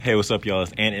Hey, what's up, y'all?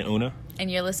 It's Ant and Una. And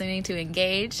you're listening to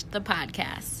Engage, the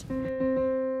podcast.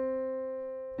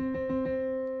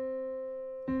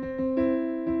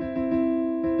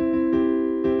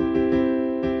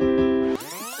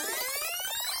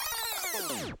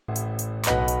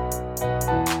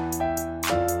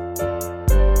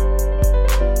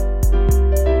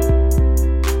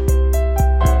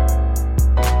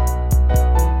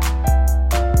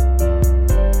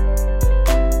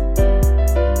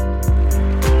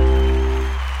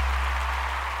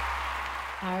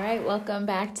 Welcome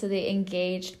back to the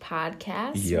Engaged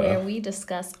podcast, where we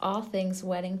discuss all things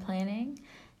wedding planning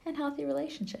and healthy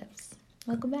relationships.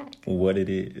 Welcome back. What it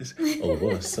is. Oh,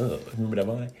 what's up? Remember that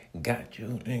line? Got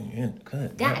you in the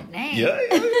cut. God dang.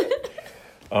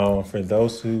 Yeah. For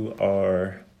those who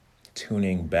are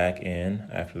tuning back in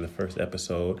after the first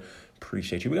episode,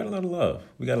 appreciate you. We got a lot of love.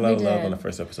 We got a lot of love on the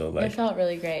first episode. It felt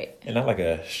really great. And not like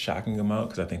a shocking amount,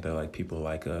 because I think that people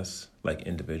like us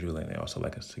individually, and they also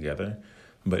like us together.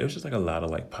 But it was just a lot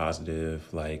of positive,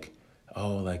 you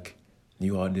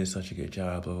all did such a good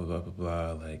job, blah, blah, blah,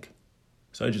 blah, blah.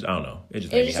 So it just, I don't know. It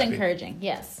was just encouraging.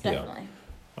 Yes, definitely.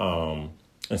 Yeah.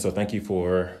 And so thank you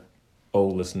for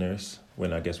old listeners,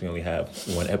 when I guess we only have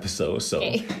one episode. So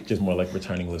just more like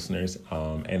returning listeners.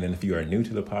 And then if you are new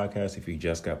to the podcast, if you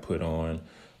just got put on,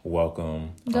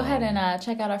 welcome. Go ahead and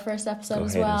check out our first episode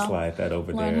as well. Go ahead and slide that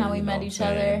over there. Learn how we met each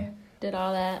other. Did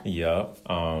all that. Yep.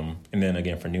 And then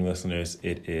again, for new listeners,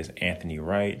 it is Anthony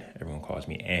Wright. Everyone calls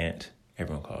me Ant.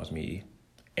 Everyone calls me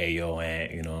Ayo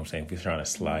Ant. You know what I'm saying? If you're trying to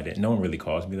slide it. No one really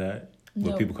calls me that.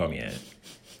 But people call me Ant.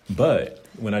 But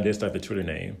when I did start the Twitter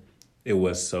name, it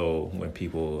was so when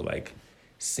people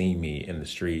see me in the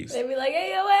streets, they'd be like,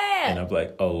 Ayo Ant. And I'm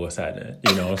like, oh, what's happening?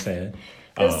 You know what I'm saying?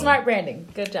 It's smart branding.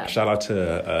 Good job. Shout out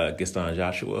to Gaston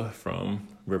Joshua from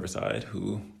Riverside,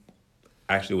 who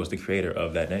actually was the creator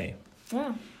of that name.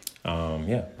 Yeah.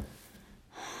 Yeah.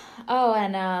 Oh,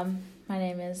 and my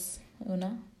name is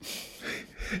Una.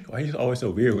 Why are you always so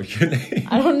weird with your name?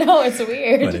 I don't know. It's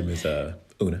weird. My name is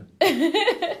Una.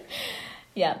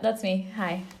 Yeah, that's me.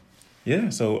 Hi.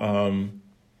 Yeah. So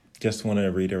just want to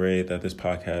reiterate that this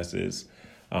podcast is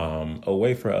a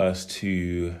way for us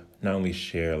to not only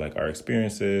share our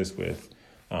experiences with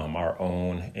our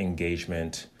own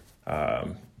engagement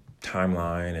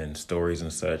timeline and stories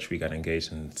and such. We got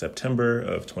engaged in September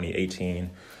of 2018,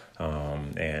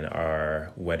 and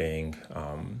our wedding,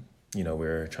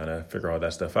 we're trying to figure all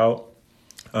that stuff out.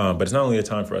 But it's not only a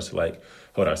time for us to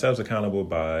hold ourselves accountable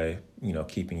by,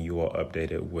 keeping you all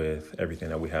updated with everything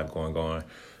that we have going on,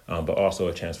 but also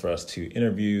a chance for us to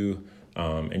interview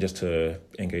and just to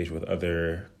engage with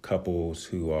other couples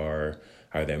who are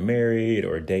either married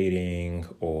or dating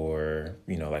or,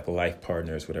 life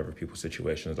partners, whatever people's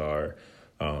situations are,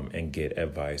 and get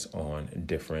advice on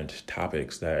different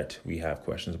topics that we have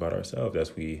questions about ourselves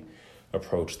as we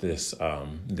approach this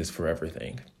forever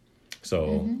thing.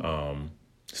 So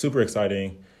super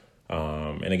exciting.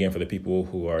 And again, for the people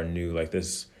who are new like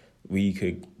this, we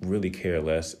could really care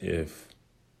less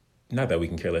not that we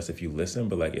can care less if you listen,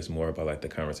 but it's more about the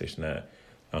conversation that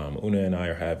Una and I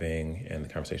are having and the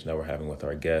conversation that we're having with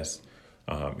our guests.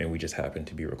 And we just happen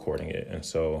to be recording it. And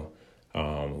so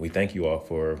we thank you all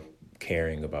for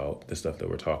caring about the stuff that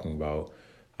we're talking about,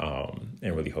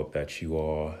 and really hope that you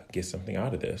all get something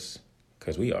out of this,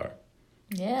 because we are.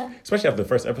 Yeah. Especially after the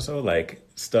first episode,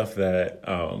 stuff that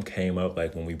came up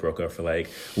when we broke up for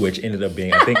which ended up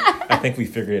being, I think we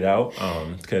figured it out,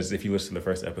 because if you listen to the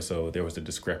first episode, there was a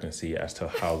discrepancy as to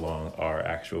how long our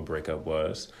actual breakup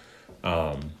was.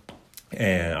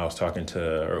 And I was talking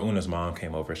to Una's mom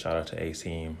came over, shout out to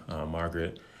A-Team,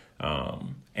 Margaret.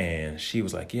 And she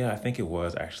was like, yeah, I think it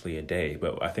was actually a day,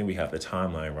 but I think we have the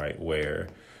timeline right where,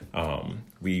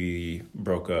 we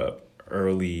broke up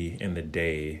early in the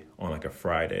day on a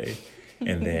Friday,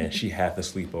 and then she had the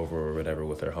sleepover or whatever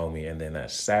with her homie. And then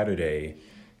that Saturday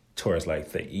towards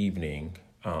the evening,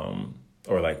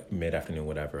 or mid-afternoon,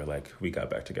 whatever, we got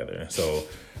back together. And so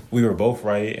we were both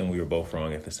right and we were both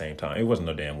wrong at the same time. It wasn't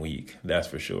no damn week, that's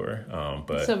for sure.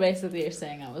 But so basically you're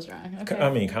saying I was wrong. Okay. I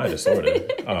mean, kind of, sort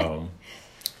of.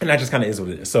 And that just kind of is what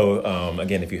it is. So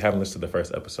again, if you haven't listened to the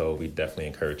first episode, we definitely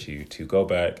encourage you to go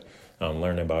back,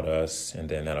 learn about us, and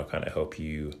then that'll kind of help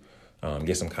you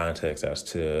get some context as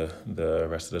to the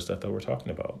rest of the stuff that we're talking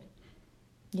about.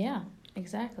 Yeah,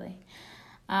 exactly.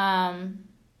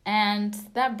 And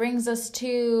that brings us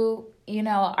to,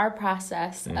 our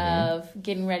process of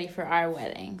getting ready for our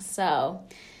wedding. So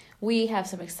we have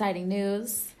some exciting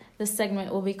news. This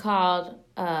segment will be called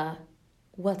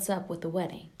What's Up with the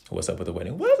Wedding? What's up with the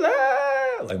wedding? What's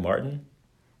up? Like Martin?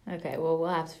 Okay, well, we'll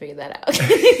have to figure that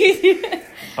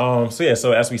out.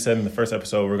 So as we said in the first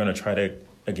episode, we're going to try to,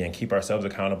 again, keep ourselves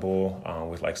accountable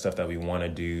with like stuff that we want to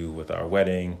do with our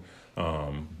wedding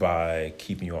by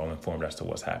keeping you all informed as to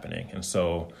what's happening. And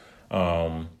so,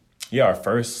 our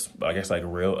first, I guess, like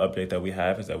real update that we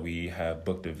have is that we have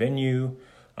booked a venue.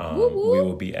 We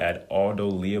will be at Aldo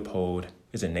Leopold.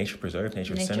 Is it Nature Preserve?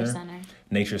 Nature Center?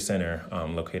 Nature Center,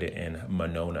 located in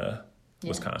Monona,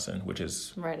 Wisconsin, which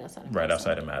is right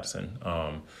outside of Madison.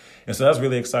 And so that's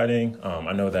really exciting.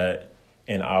 I know that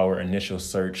in our initial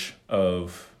search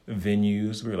of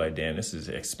venues, we were like, damn, this is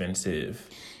expensive.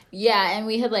 Yeah, and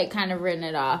we had like kind of written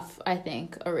it off, I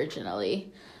think,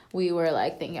 originally. We were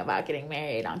like thinking about getting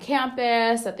married on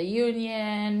campus at the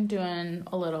Union, doing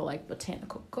a little like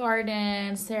botanical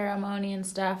garden ceremony and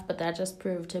stuff, but that just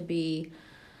proved to be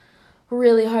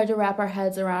really hard to wrap our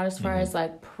heads around as far as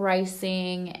like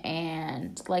pricing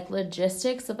and like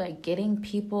logistics of like getting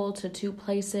people to two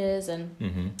places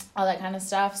and all that kind of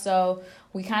stuff. So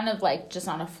we kind of like just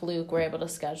on a fluke were able to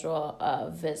schedule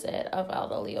a visit of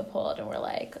Aldo Leopold, and we're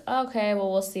like, okay, well,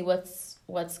 we'll see what's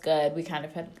good. We kind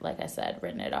of had, like I said,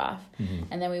 written it off.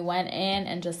 And then we went in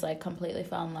and just like completely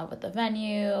fell in love with the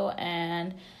venue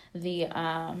and the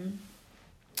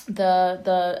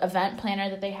event planner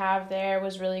that they have there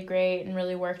was really great and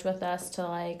really worked with us to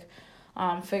like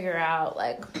figure out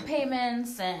like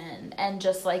payments and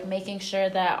just like making sure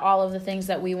that all of the things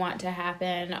that we want to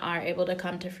happen are able to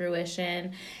come to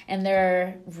fruition. And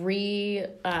they're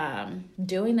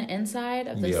doing the inside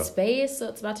of the space, so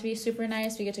it's about to be super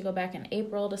nice. We get to go back in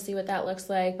April to see what that looks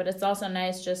like, but it's also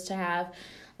nice just to have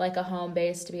like a home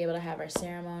base to be able to have our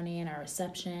ceremony and our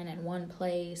reception in one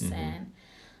place. And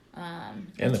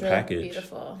the really package,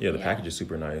 beautiful. the package is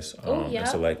super nice. And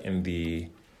so like in the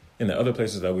other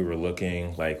places that we were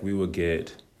looking, like we would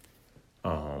get,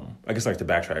 I guess like to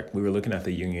backtrack, we were looking at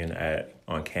the Union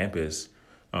on campus,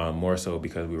 more so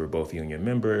because we were both Union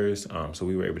members. So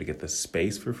we were able to get the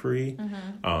space for free.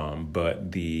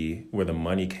 But where the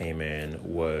money came in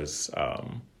was,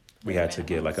 we had to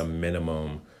get like a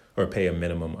minimum or pay a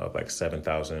minimum of like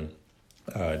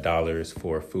 $7,000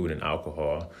 for food and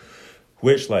alcohol.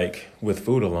 Which, like, with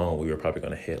food alone, we were probably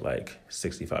going to hit, like,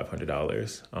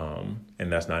 $6,500.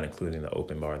 And that's not including the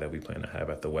open bar that we plan to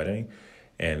have at the wedding.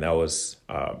 And that was,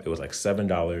 it was, like,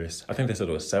 $7. I think they said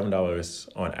it was $7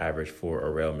 on average for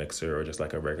a rail mixer or just,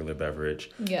 like, a regular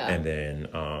beverage. Yeah. And then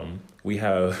we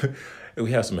have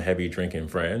some heavy drinking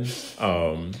friends.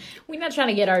 We're not trying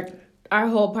to get our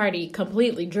whole party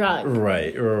completely drunk.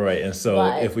 Right. And so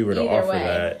if we were to offer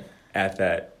that at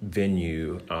that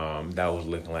venue, that was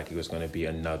looking like it was going to be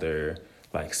another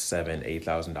like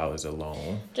 $8,000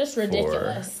 alone. Just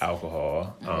ridiculous for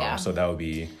alcohol. So that would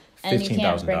be $15,000. And you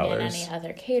can't bring in any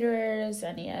other caterers,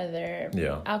 any other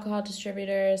alcohol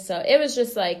distributors. So it was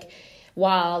just like,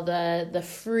 while the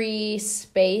free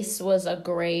space was a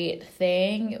great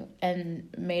thing and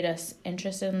made us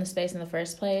interested in the space in the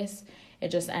first place, it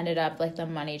just ended up like the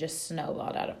money just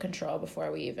snowballed out of control before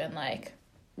we even like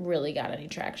really got any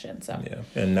traction. So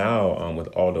and now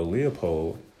with Aldo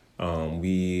Leopold,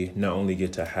 we not only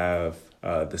get to have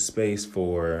the space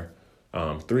for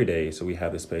 3 days, so we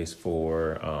have the space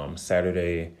for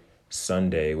Saturday,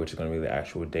 Sunday, which is going to be the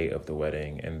actual date of the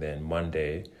wedding, and then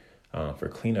Monday for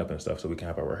cleanup and stuff, so we can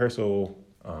have our rehearsal,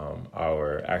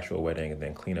 our actual wedding, and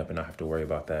then cleanup and not have to worry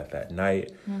about that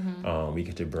night. We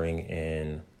get to bring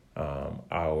in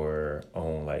our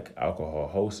own like alcohol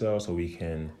wholesale, so we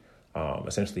can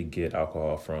essentially get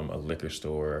alcohol from a liquor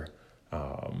store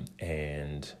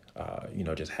and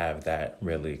just have that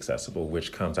readily accessible,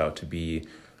 which comes out to be,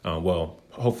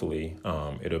 hopefully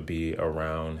it'll be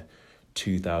around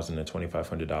 $2,000 to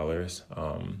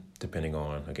 $2,500, depending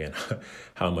on, again,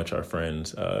 how much our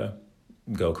friends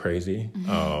go crazy.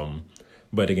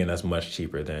 But again, that's much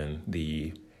cheaper than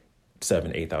the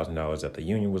 $8,000 that the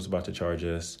Union was about to charge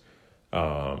us.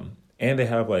 And they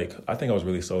have like, I think I was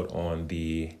really sold on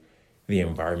the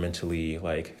environmentally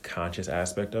like conscious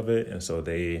aspect of it, and so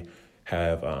they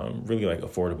have really like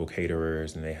affordable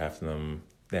caterers, and they have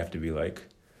to be like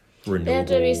renewable. They have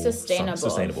to be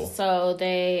sustainable. So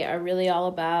they are really all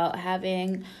about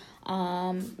having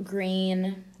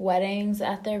green weddings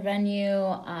at their venue,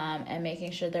 and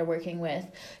making sure they're working with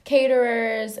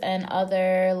caterers and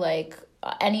other like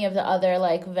any of the other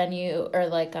like venue or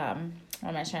like what am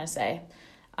I trying to say?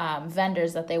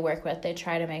 Vendors that they work with. They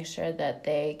try to make sure that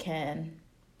they can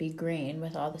be green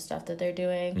with all the stuff that they're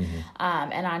doing.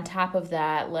 And on top of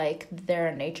that, like they're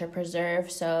a nature preserve,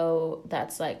 so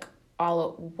that's like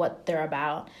all what they're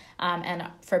about. And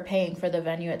for paying for the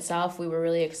venue itself, we were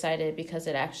really excited because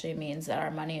it actually means that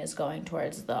our money is going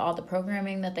towards all the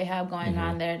programming that they have going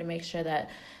on there to make sure that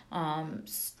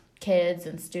kids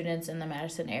and students in the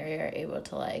Madison area are able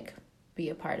to like be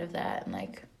a part of that and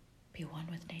like be one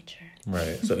with nature.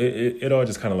 Right. So it all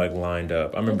just kind of like lined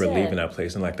up. I remember leaving that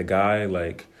place and like the guy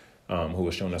like who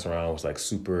was showing us around was like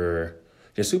super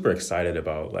excited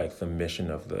about like the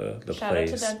mission of the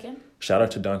place. Shout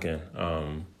out to Duncan.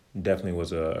 Definitely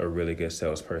was a really good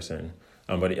salesperson.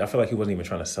 But I feel like he wasn't even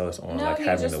trying to sell us on like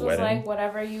having the wedding. No, he just was like,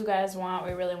 whatever you guys want,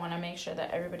 we really want to make sure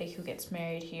that everybody who gets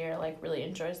married here like really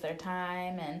enjoys their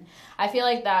time. And I feel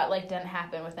like that like didn't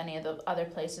happen with any of the other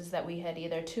places that we had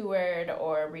either toured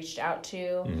or reached out to.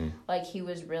 Mm-hmm. Like he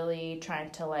was really trying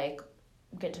to like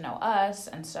get to know us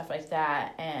and stuff like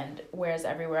that. And whereas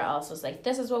everywhere else was like,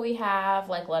 this is what we have,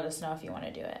 like let us know if you want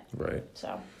to do it. Right.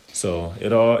 So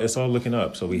it's all looking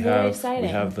up. So we have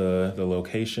the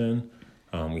location.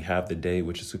 We have the date,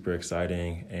 which is super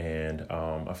exciting, and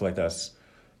I feel like that's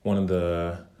one of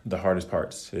the hardest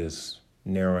parts is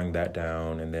narrowing that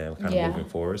down and then kind of moving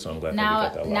forward. So I'm glad that we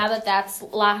got that locked. Now that that's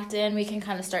locked in, we can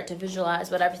kind of start to visualize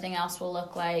what everything else will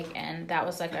look like, and that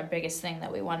was like our biggest thing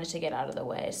that we wanted to get out of the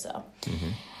way. So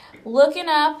looking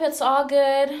up, it's all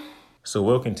good. So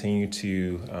we'll continue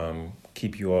to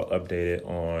keep you all updated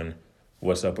on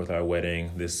what's up with our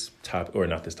wedding. This title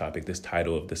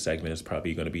of the segment is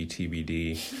probably going to be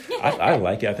TBD. I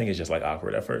like it. I think it's just like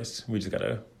awkward at first. We just got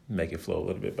to make it flow a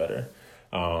little bit better.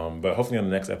 But hopefully on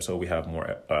the next episode, we have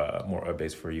more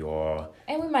updates for you all.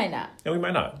 And we might not.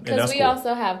 Because we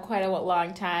also have quite a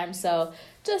long time. So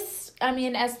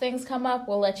as things come up,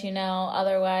 we'll let you know.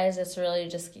 Otherwise, it's really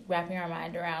just wrapping our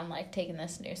mind around like taking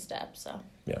this new step. So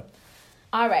yeah.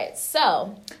 All right,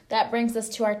 so that brings us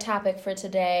to our topic for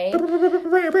today. We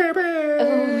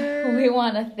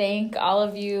want to thank all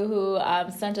of you who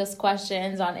sent us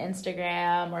questions on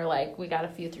Instagram, or like we got a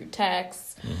few through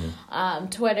text,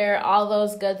 Twitter, all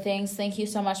those good things. Thank you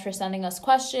so much for sending us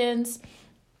questions.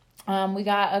 We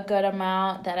got a good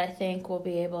amount that I think we'll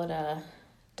be able to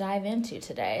dive into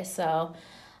today. So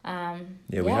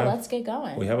let's get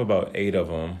going. We have about 8 of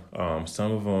them.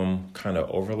 Some of them kind of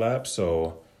overlap,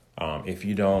 so if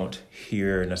you don't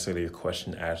hear necessarily your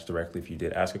question asked directly, if you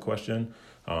did ask a question,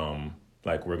 we're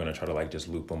going to try to like just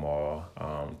loop them all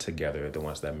together, the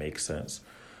ones that make sense.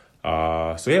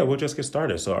 We'll just get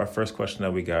started. So our first question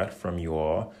that we got from you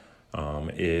all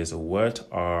is, what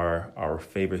are our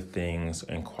favorite things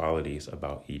and qualities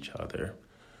about each other?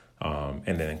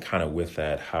 And then kind of with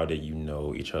that, how did you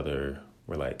know each other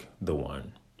were like the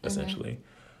one, essentially?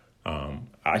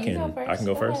 I can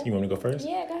go first. You want me to go first?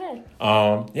 Yeah, go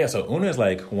ahead. So Una is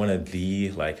like one of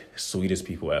the like sweetest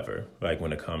people ever. Like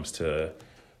when it comes to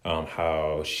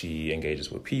how she engages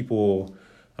with people.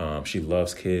 She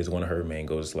loves kids. One of her main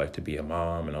goals is like to be a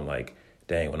mom, and I'm like,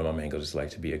 dang, one of my main goals is like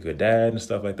to be a good dad and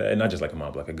stuff like that. And not just like a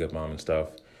mom, but like a good mom and stuff.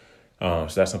 So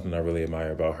that's something I really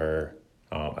admire about her.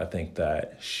 I think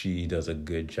that she does a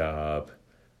good job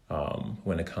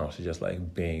when it comes to just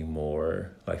like being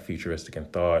more like futuristic in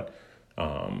thought.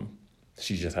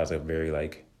 She just has a very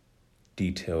like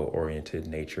detail oriented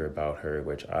nature about her,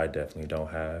 which I definitely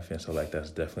don't have. And so like, that's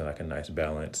definitely like a nice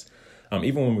balance.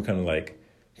 Even when we're kind of like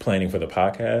planning for the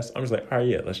podcast, I'm just like, all right,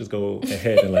 yeah, let's just go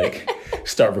ahead and like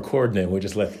start recording it. We'll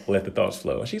just let the thoughts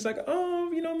flow. And she's like,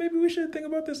 maybe we should think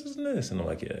about this and this. And I'm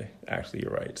like, yeah, actually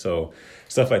you're right. So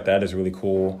stuff like that is really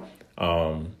cool.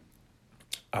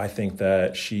 I think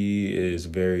that she is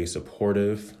very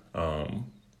supportive,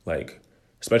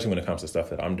 especially when it comes to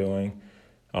stuff that I'm doing.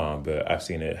 But I've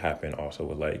seen it happen also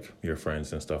with like your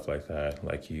friends and stuff like that.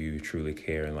 Like you truly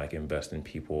care and like invest in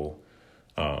people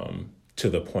to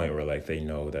the point where like they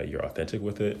know that you're authentic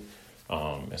with it.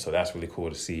 And so that's really cool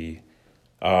to see.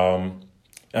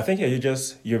 I think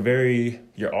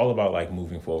you're all about like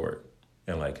moving forward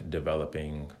and like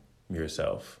developing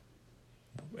yourself.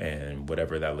 And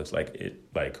whatever that looks like,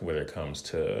 whether it comes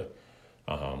to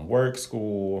work,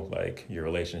 school, like your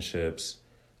relationships,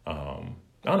 I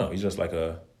don't know. It's just like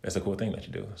it's a cool thing that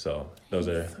you do. So those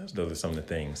are some of the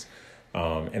things.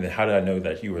 And then how did I know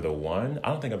that you were the one? I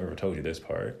don't think I've ever told you this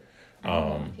part. I don't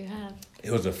know if you have.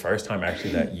 It was the first time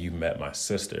actually that you met my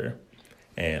sister,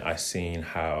 and I seen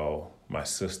how my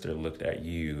sister looked at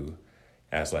you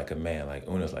as like a man. Like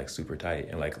Una's like super tight,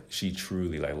 and like she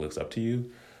truly like looks up to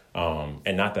you.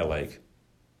 And not that like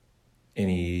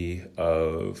any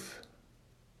of,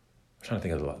 I'm trying to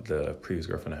think of the previous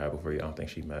girlfriend I had before you. I don't think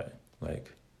she met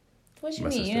like. What you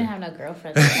mean? Sister. You didn't have no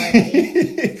girlfriend?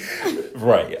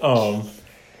 Right.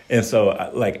 And so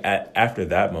like after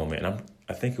that moment,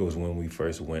 I think it was when we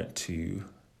first went to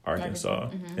Arkansas,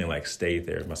 and like stayed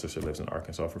there. My sister lives in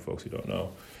Arkansas, for folks who don't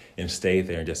know, and stayed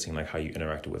there and just seeing like how you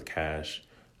interacted with Cash.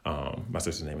 My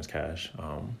sister's name is Cash.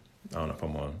 I don't know if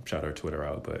I'm on shout her Twitter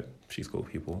out, but she's cool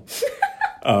people.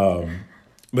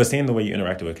 But seeing the way you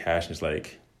interacted with Cash is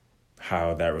like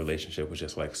how that relationship was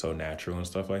just like so natural and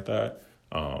stuff like that.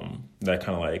 That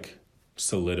kind of like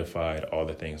solidified all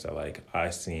the things that like I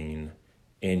seen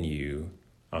in you.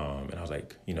 And I was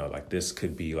like, you know, like this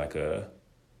could be like a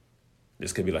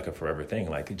forever thing,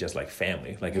 like just like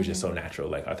family. Like it was just so natural.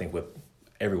 Like I think with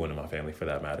everyone in my family for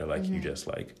that matter, like you just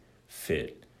like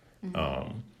fit.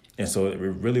 And so it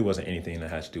really wasn't anything that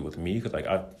had to do with me, because like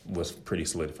I was pretty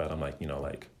solidified. I'm like, you know,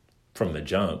 like from the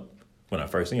jump, when I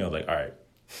first seen you, I was like, all right,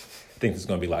 I think it's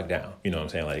gonna be locked down. You know what I'm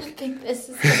saying? Like I think this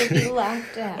is gonna be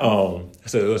locked down.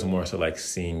 So it was more so like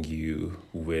seeing you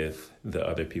with the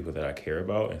other people that I care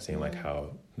about, and seeing like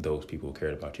how those people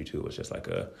cared about you too. It was just like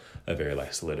a very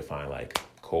like solidifying, like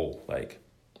cool, like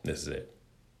this is it.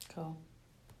 Cool.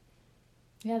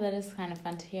 Yeah, that is kind of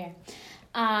fun to hear.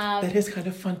 That is kind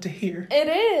of fun to hear. It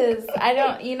is. I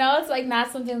don't, you know, it's like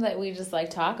not something that we just like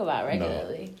talk about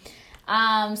regularly.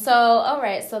 No. So, all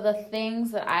right. So the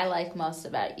things that I like most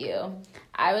about you,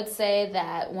 I would say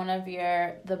that one of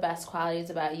the best qualities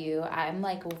about you, I'm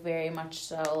like very much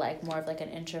so like more of like an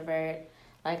introvert.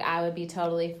 Like I would be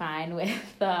totally fine with,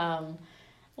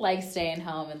 like staying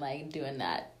home and like doing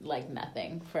that, like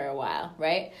nothing for a while.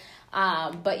 Right.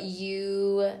 But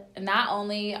you, not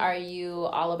only are you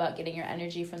all about getting your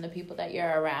energy from the people that you're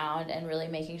around and really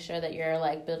making sure that you're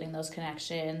like building those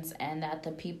connections, and that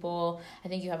the people, I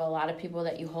think you have a lot of people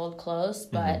that you hold close,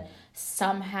 but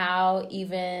somehow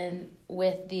even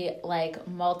with the like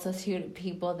multitude of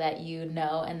people that you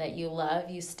know and that you love,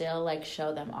 you still like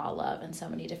show them all love in so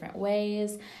many different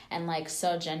ways, and like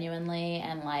so genuinely,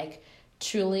 and like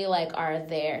truly like are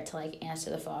there to like answer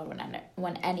the phone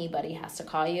when anybody has to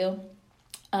call you.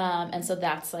 And so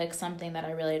that's like something that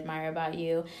I really admire about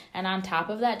you. And on top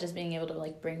of that, just being able to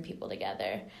like bring people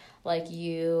together. Like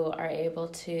you are able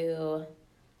to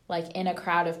like in a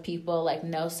crowd of people, like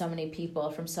know so many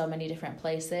people from so many different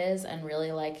places, and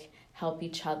really like help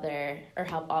each other, or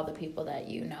help all the people that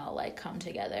you know like come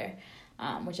together.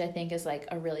 Which I think is like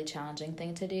a really challenging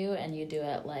thing to do, and you do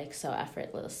it like so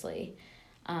effortlessly.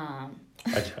 I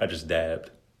just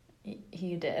dabbed.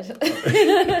 You did.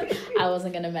 I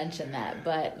wasn't going to mention that,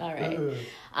 but all right.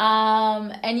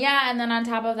 And yeah, and then on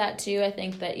top of that too, I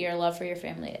think that your love for your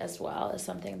family as well is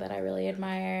something that I really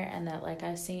admire, and that like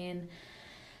I've seen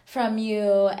from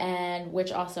you, and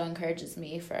which also encourages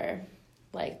me for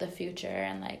like the future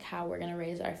and like how we're going to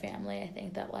raise our family. I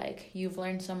think that like you've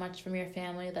learned so much from your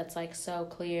family that's like so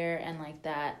clear, and like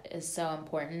that is so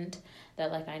important,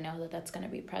 that like I know that that's going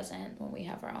to be present when we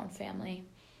have our own family.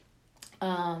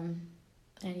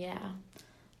 And yeah,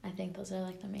 I think those are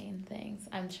like the main things.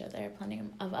 I'm sure there are plenty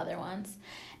of other ones.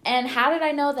 And how did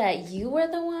I know that you were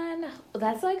the one?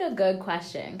 That's like a good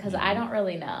question, because I don't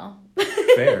really know.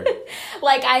 Fair.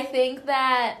 Like I think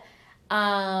that,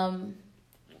 to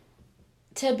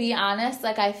be honest,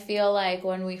 like I feel like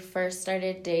when we first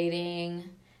started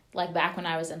dating, like back when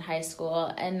I was in high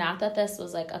school, and not that this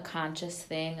was like a conscious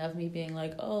thing of me being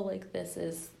like, oh, like this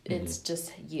is, it's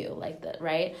just you, like that,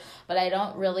 right? But I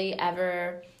don't really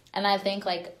ever, and I think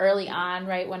like early on,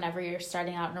 right, whenever you're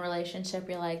starting out in a relationship,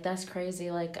 you're like, that's crazy,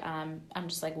 like I'm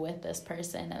just like with this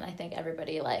person, and I think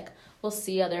everybody like will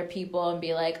see other people and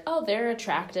be like, oh, they're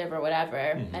attractive or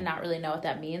whatever, and not really know what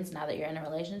that means now that you're in a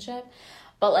relationship.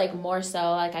 But like more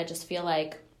so, like I just feel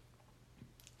like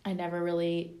I never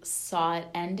really saw it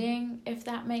ending, if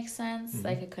that makes sense.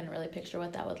 Like I couldn't really picture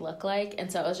what that would look like.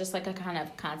 And so it was just like a kind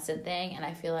of constant thing. And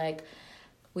I feel like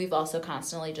we've also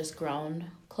constantly just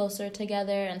grown closer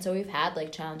together. And so we've had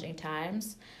like challenging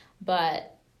times,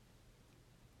 but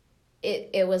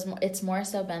it's more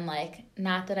so been like,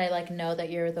 not that I like know that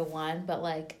you're the one, but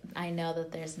like I know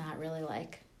that there's not really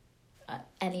like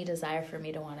any desire for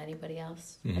me to want anybody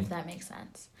else, if that makes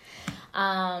sense.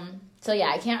 So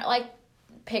yeah, I can't like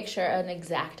picture an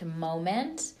exact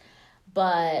moment,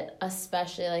 but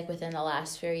especially like within the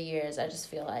last few years, I just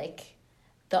feel like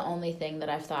the only thing that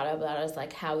I've thought about is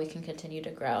like how we can continue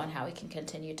to grow and how we can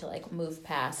continue to like move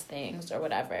past things or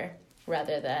whatever,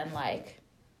 rather than like,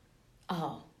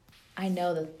 oh, I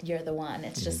know that you're the one.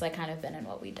 It's just like kind of been in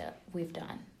what we've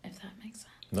done, if that makes sense.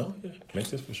 No, yeah, makes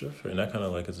sense for sure. And that kind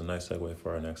of like is a nice segue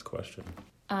for our next question.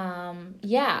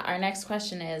 Yeah, our next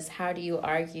question is, how do you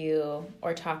argue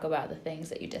or talk about the things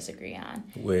that you disagree on?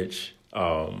 Which,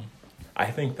 I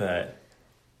think that,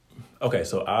 okay,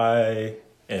 so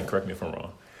and correct me if I'm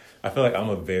wrong, I feel like I'm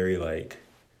a very like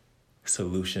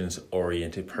solutions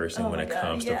oriented person when it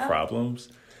comes to problems.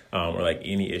 or like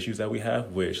any issues that we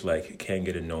have, which like can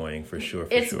get annoying for sure.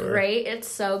 It's great. It's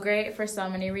so great for so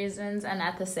many reasons, and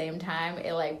at the same time,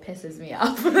 it like pisses me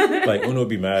off. Like Una would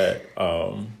be mad,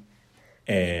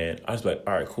 and I was like,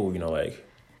 all right, cool, like,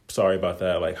 sorry about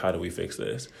that. Like, how do we fix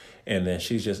this? And then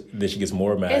she gets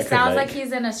more mad. It sounds like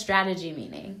he's in a strategy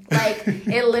meeting. Like,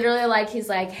 it literally, like, he's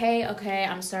like, hey, okay,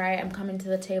 I'm sorry. I'm coming to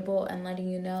the table and letting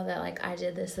you know that, like, I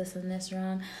did this, and this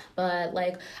wrong. But,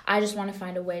 like, I just want to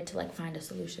find a way to, like, find a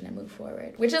solution and move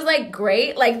forward. Which is, like,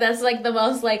 great. Like, that's, like, the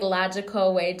most, like,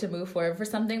 logical way to move forward for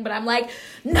something. But I'm like,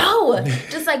 no!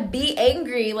 Just, like, be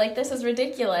angry. Like, this is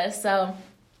ridiculous. So,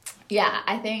 yeah,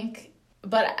 I think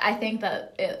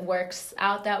that it works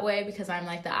out that way because I'm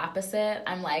like the opposite.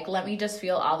 I'm like, let me just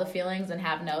feel all the feelings and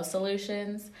have no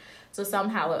solutions. So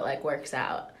somehow it like works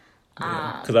out.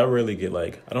 Because I really get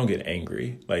like, I don't get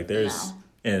angry. Like there's,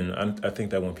 and I think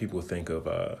that when people think of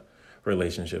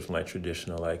relationships like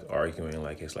traditional, like arguing,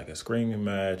 like it's like a screaming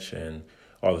match and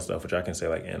all the stuff, which I can say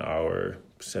like in our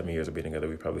 7 years of being together,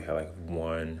 we probably had like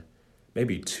 1,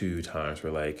 maybe 2 times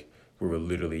where like we were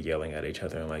literally yelling at each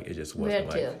other and like it just wasn't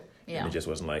like... Yeah. And it just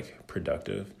wasn't like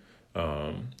productive.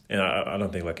 And I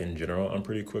don't think like in general, I'm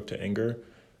pretty quick to anger.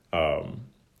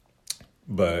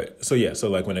 But so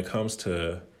like when it comes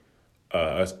to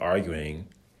us arguing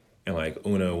and like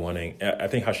Una wanting, I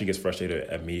think how she gets frustrated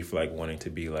at me for like wanting to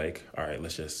be like, all right,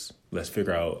 let's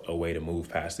figure out a way to move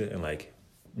past it and like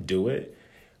do it.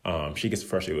 She gets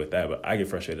frustrated with that, but I get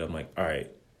frustrated. I'm like, all right,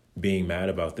 being mad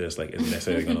about this like isn't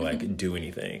necessarily going to like do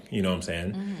anything. You know what I'm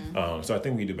saying? Mm-hmm. So I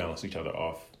think we do balance each other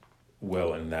off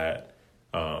well in that,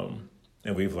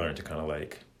 and we've learned to kind of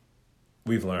like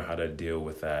how to deal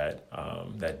with that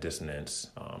that dissonance,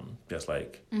 just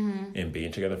like in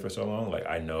being together for so long. Like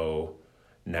I know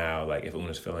now, like if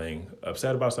Una's feeling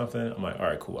upset about something, I'm like, all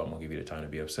right, cool, I'm gonna give you the time to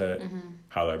be upset.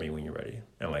 Holler at me when you're ready,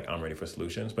 and like I'm ready for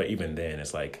solutions. But even then,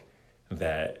 it's like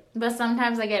that. But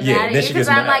sometimes I get mad at you because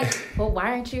I'm like, well,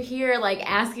 why aren't you here like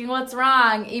asking what's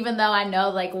wrong? Even though I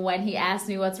know like when he asks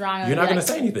me what's wrong, you're not going to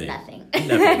say anything. Nothing.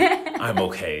 I'm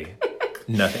okay.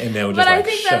 Nothing. And they'll just like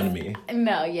shun me.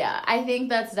 No, yeah. I think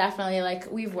that's definitely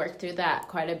like we've worked through that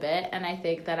quite a bit. And I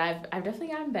think that I've definitely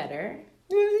gotten better.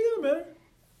 Yeah, you got better.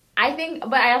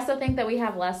 But I also think that we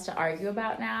have less to argue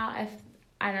about now.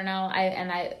 I don't know.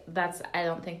 I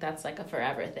don't think that's like a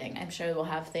forever thing. I'm sure we'll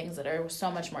have things that are so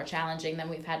much more challenging than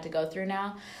we've had to go through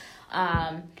now.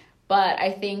 But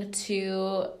I think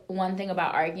too, one thing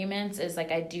about arguments is like,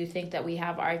 I do think that we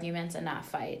have arguments and not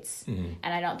fights. Mm-hmm.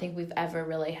 And I don't think we've ever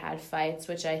really had fights,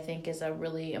 which I think is a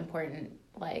really important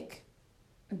like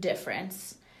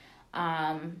difference.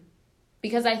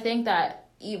 Because I think that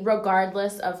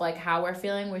regardless of like how we're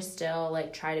feeling, we still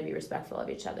like try to be respectful of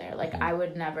each other. Like I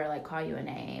would never like call you a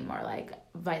name or like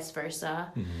vice versa.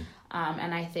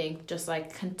 And I think just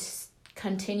like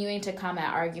continuing to come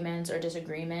at arguments or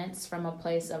disagreements from a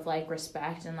place of like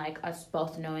respect and like us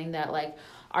both knowing that like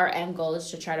our end goal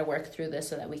is to try to work through this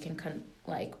so that we can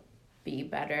like be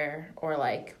better or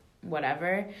like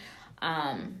whatever,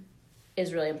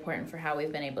 is really important for how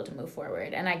we've been able to move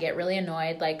forward. And I get really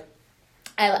annoyed like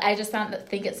I just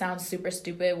think it sounds super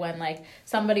stupid when like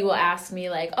somebody will ask me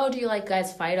like, oh, do you like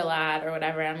guys fight a lot or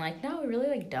whatever? I'm like, no, we really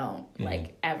like don't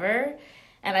like ever.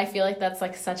 And I feel like that's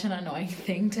like such an annoying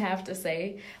thing to have to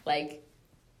say. Like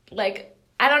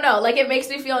I don't know, like it makes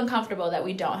me feel uncomfortable that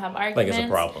we don't have arguments. Like it's a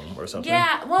problem or something.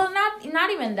 Yeah, well,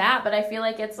 not even that, but I feel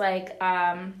like it's like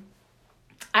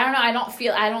I don't know.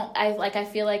 I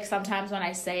feel like sometimes when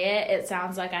I say it, it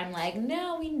sounds like I'm like,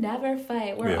 no, we never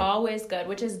fight. We're always good,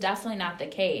 which is definitely not the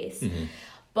case. Mm-hmm.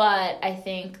 But I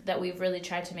think that we've really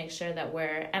tried to make sure that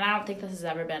and I don't think this has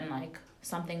ever been like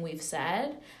something we've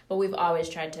said, but we've always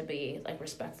tried to be like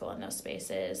respectful in those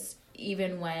spaces,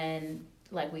 even when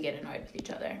like we get annoyed with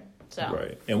each other. So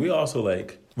right. And we also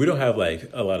like, we don't have like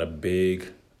a lot of big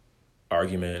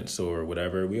arguments or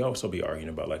whatever. We also be arguing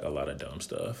about like a lot of dumb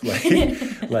stuff. Like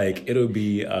like it'll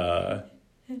be I'm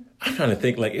trying to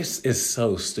think, like it's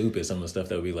so stupid, some of the stuff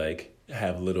that we like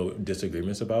have little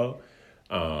disagreements about.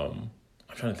 I'm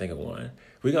trying to think of one.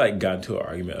 We got into an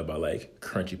argument about like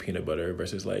crunchy peanut butter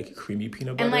versus like creamy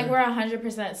peanut butter. And like we're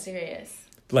 100% serious.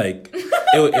 Like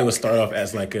it would start off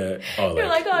as like you're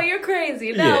like, oh, you're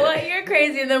crazy. No, what? You're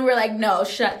crazy. And then we're like, no,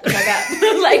 shut the fuck up.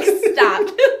 Like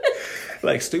stop.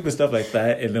 Like stupid stuff like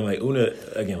that. And then like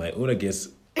Una gets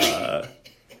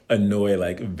annoyed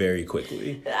like very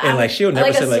quickly. And like she'll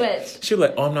never say like, she'll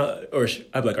like, oh, I'm not, or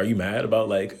I'd be like, are you mad about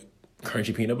like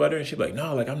crunchy peanut butter? And she'd be like,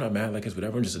 no, like I'm not mad, like it's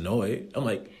whatever, I'm just annoyed. I'm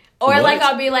like, Or What? like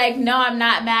I'll be like, no, I'm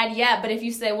not mad yet. But if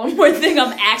you say one more thing,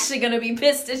 I'm actually gonna be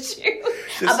pissed at you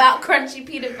about crunchy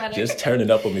peanut butter. Just turn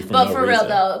it up on me for But no for reason. real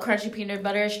though, crunchy peanut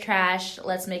butter is trash.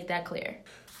 Let's make that clear.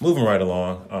 Moving right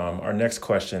along, our next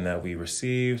question that we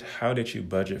received: how did you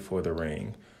budget for the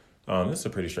ring? This is a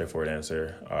pretty straightforward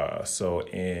answer.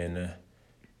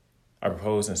 I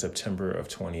proposed in September of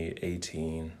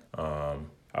 2018.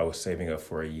 I was saving up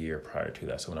for a year prior to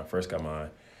that. So when I first got my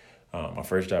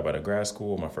first job out of grad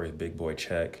school, my first big boy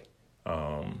check,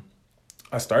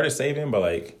 I started saving, but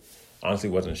like honestly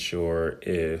wasn't sure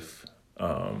if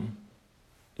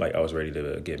like I was ready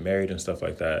to get married and stuff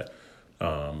like that.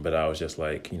 But I was just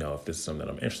like, if this is something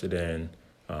that I'm interested in,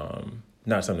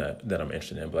 not something that I'm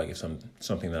interested in, but like it's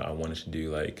something that I wanted to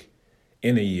do, like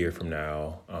in a year from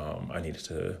now, I needed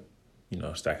to,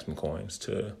 stack some coins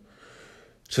to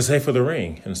save for the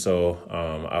ring. And so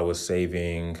I was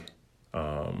saving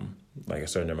like a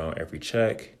certain amount every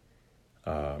check.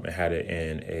 I had it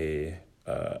in a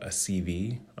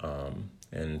CV.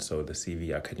 And so the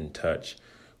CV I couldn't touch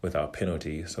without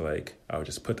penalty. So like I would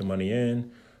just put the money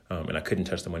in, and I couldn't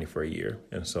touch the money for a year.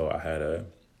 And so I had a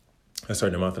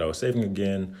certain amount that I was saving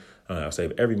again. I would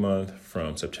save every month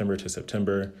from September to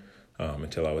September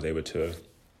until I was able to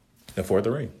afford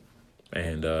the ring.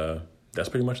 And that's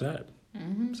pretty much that.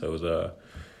 Mm-hmm. So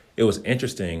it was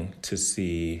interesting to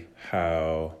see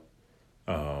how,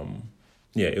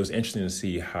 it was interesting to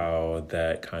see how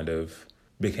that kind of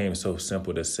became so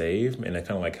simple to save. And it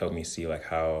kind of like helped me see like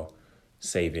how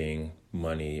saving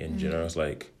money in general is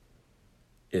like,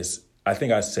 I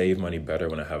think I save money better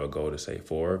when I have a goal to save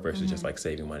for versus just like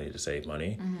saving money to save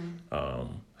money.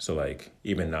 So like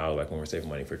even now, like when we're saving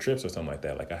money for trips or something like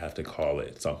that, like I have to call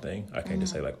it something. I can't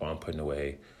just say like, I'm putting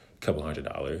away a couple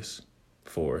 $100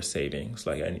 for savings.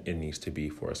 Like it needs to be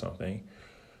for something.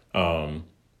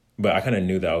 But I kind of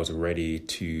knew that I was ready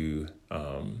to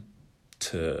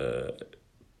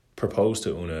propose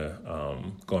to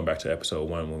Una, going back to episode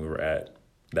 1 when we were at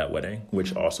that wedding,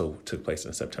 which also took place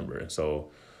in September. And so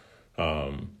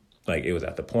like it was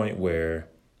at the point where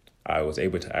I was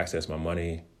able to access my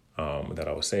money that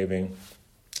I was saving.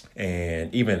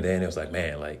 And even then it was like,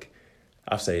 man, like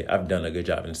I've done a good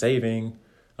job in saving.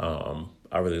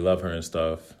 I really love her and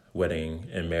stuff. Wedding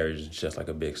and marriage is just like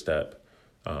a big step.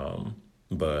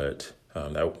 But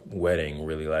that wedding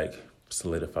really like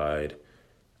solidified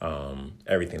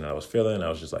everything that I was feeling. I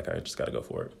was just like, I just got to go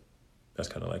for it. That's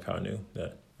kind of like how I knew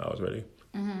that I was ready.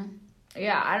 Mm-hmm.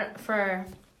 Yeah,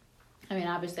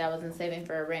 obviously I wasn't saving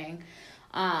for a ring.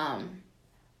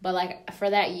 But like for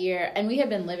that year, and we had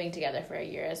been living together for a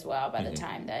year as well by the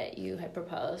time that you had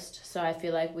proposed. So I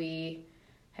feel like we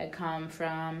had come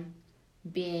from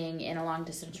being in a long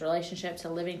distance relationship to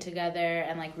living together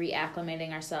and like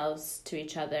reacclimating ourselves to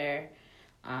each other,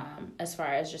 as far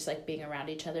as just like being around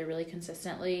each other really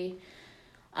consistently.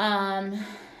 And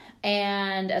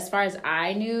as far as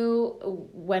I knew,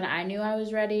 when I knew I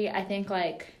was ready, I think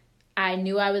like I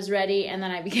knew I was ready and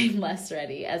then I became less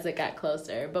ready as it got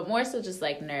closer, but more so just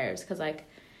like nerves. Cause like,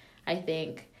 I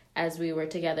think as we were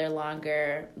together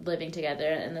longer, living together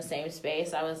in the same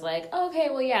space, I was like, okay,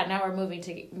 well, yeah, now we're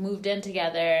moved in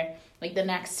together. Like the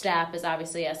next step is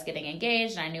obviously us getting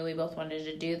engaged. And I knew we both wanted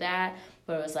to do that,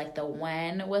 but it was like the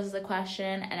when was the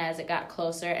question. And as it got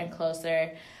closer and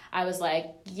closer, I was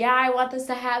like, yeah, I want this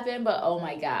to happen, but oh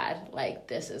my God, like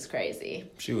this is crazy.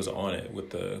 She was on it with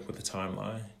the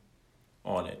timeline.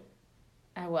 On it.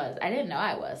 I was. I didn't know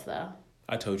I was though.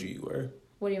 I told you you were.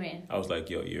 What do you mean? I was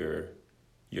like, yo, your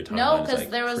timeline. No, because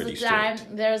like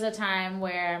there was a time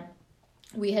where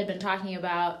we had been talking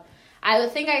about. I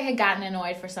think I had gotten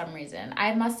annoyed for some reason.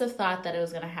 I must have thought that it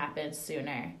was going to happen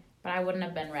sooner, but I wouldn't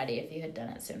have been ready if you had done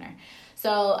it sooner.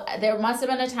 So there must have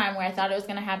been a time where I thought it was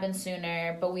going to happen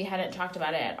sooner, but we hadn't talked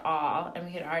about it at all, and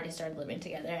we had already started living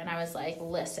together. And I was like,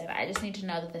 listen, I just need to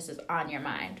know that this is on your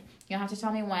mind. You don't have to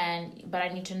tell me when, but I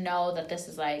need to know that this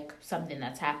is like something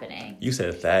that's happening. You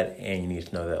said that, and you need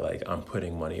to know that like I'm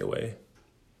putting money away.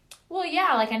 Well,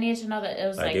 yeah, like I needed to know that it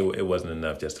was like it wasn't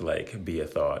enough just to like be a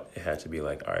thought. It had to be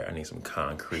like, all right, I need some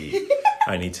concrete.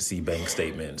 I need to see bank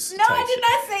statements. No, I did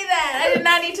not say that. I did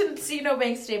not need to see no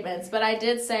bank statements, but I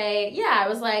did say, yeah, I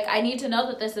was like, I need to know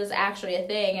that this is actually a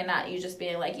thing, and not you just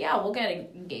being like, yeah, we'll get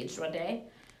engaged one day.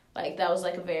 Like that was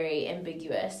like a very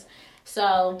ambiguous.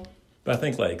 So. But I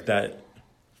think like that,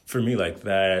 for me, like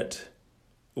that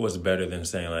was better than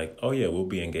saying like, oh yeah, we'll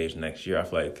be engaged next year. I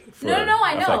feel like I know.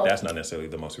 I feel like that's not necessarily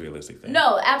the most realistic thing.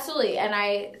 No, absolutely. And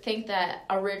I think that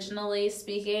originally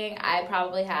speaking, I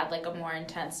probably had like a more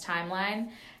intense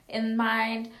timeline in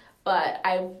mind, But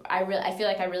I feel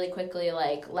like I really quickly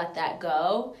like let that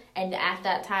go. And at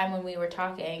that time when we were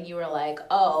talking, you were like,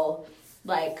 oh,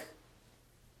 like,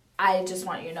 I just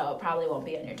want you to know it probably won't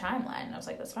be on your timeline. And I was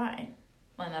like, that's fine.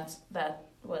 And that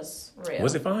was real.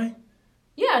 Was it fine?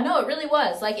 Yeah, no, it really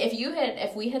was. Like,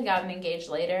 if we had gotten engaged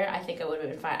later, I think it would have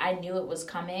been fine. I knew it was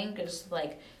coming, just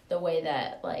like the way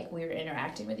that like we were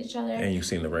interacting with each other. And you've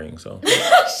seen the ring, so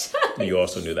you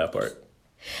also knew that part.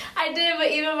 I did, but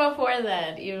even before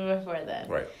then.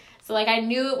 Right. So, like, I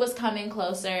knew it was coming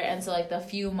closer, and so, like, the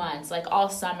few months, like, all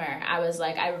summer, I was,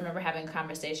 like, I remember having a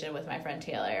conversation with my friend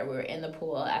Taylor. We were in the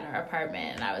pool at our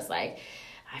apartment, and I was, like,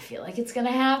 I feel like it's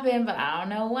gonna happen, but I don't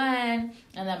know when.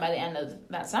 And then by the end of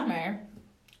that summer,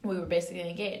 we were basically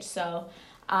engaged. So,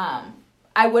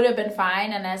 I would have been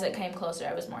fine, and as it came closer,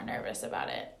 I was more nervous about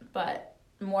it. But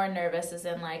more nervous as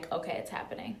in, like, okay, it's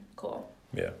happening. Cool.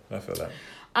 Yeah, I feel that.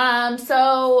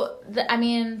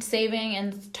 Saving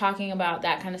and talking about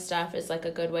that kind of stuff is like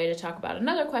a good way to talk about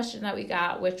another question that we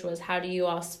got, which was how do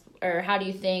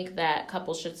you think that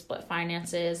couples should split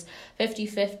finances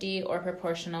 50-50 or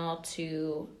proportional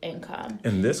to income?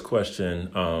 In this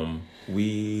question,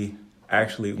 we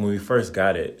actually, when we first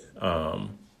got it,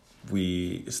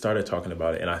 we started talking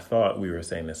about it, and I thought we were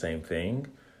saying the same thing,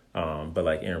 but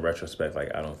like in retrospect,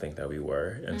 like I don't think that we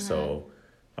were, and so.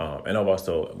 And I've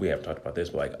also, we haven't talked about this,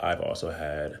 but like I've also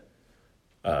had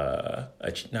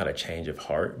not a change of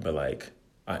heart, but like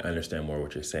I understand more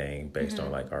what you're saying based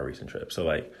on like our recent trip. So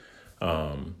like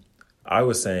I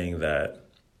was saying that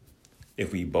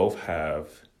if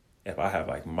I have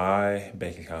like my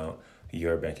bank account,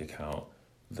 your bank account,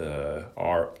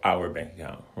 our bank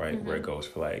account, right, where it goes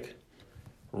for like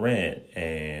rent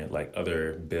and like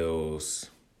other bills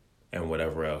and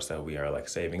whatever else that we are like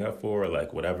saving up for,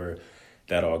 like whatever.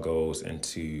 That all goes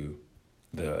into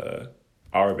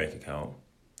our bank account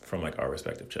from like our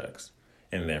respective checks.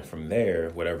 And then from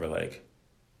there, whatever like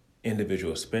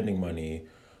individual spending money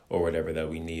or whatever that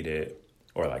we needed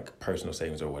or like personal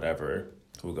savings or whatever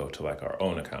will go to like our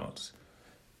own accounts.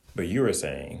 But you were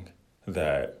saying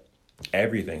that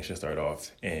everything should start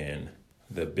off in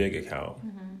the big account.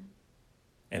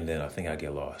 And then I think I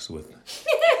get lost with...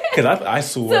 Because I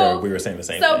swore we were saying the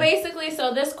same thing. So basically,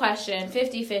 this question,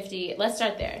 50-50, let's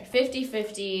start there.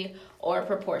 50-50 or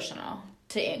proportional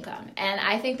to income. And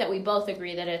I think that we both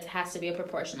agree that it has to be a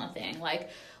proportional thing. Like,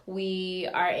 we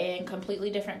are in completely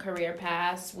different career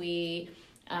paths. And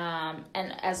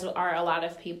as are a lot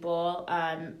of people,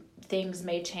 things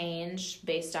may change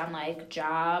based on, like,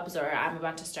 jobs, or I'm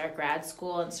about to start grad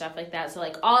school and stuff like that. So,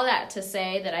 like, all that to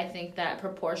say that I think that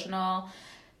proportional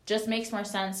just makes more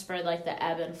sense for like the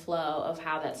ebb and flow of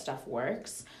how that stuff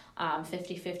works.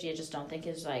 50-50 I just don't think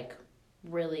is like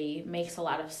really makes a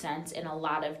lot of sense in a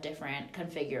lot of different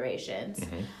configurations.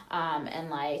 And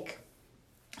like,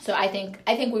 so I think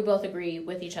we both agree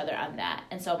with each other on that.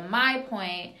 And so my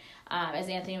point, as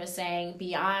Anthony was saying,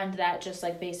 beyond that just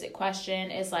like basic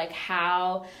question is like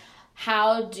how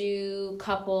do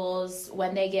couples,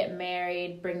 when they get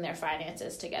married, bring their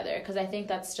finances together? Because I think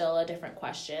that's still a different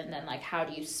question than, like, how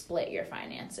do you split your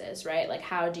finances, right? Like,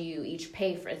 how do you each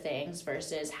pay for things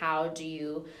versus how do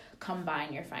you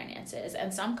combine your finances?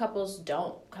 And some couples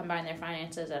don't combine their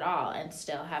finances at all and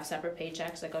still have separate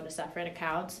paychecks that go to separate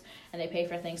accounts, and they pay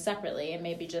for things separately and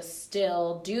maybe just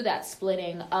still do that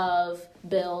splitting of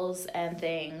bills and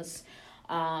things,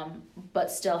 but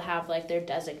still have like their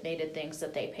designated things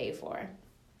that they pay for,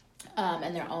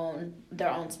 and their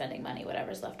own spending money,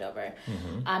 whatever's left over.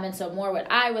 And so more what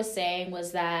I was saying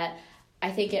was that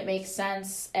I think it makes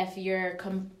sense if you're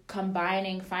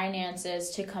combining finances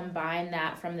to combine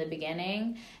that from the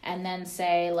beginning, and then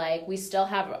say like we still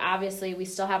have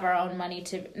our own money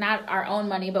not our own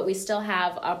money, but we still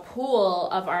have a pool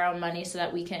of our own money so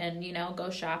that we can, go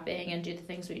shopping and do the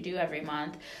things we do every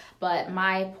month. But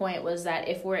my point was that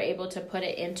if we're able to put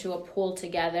it into a pool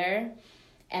together,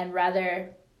 and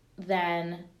rather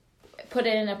than put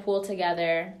it in a pool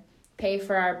together, pay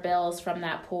for our bills from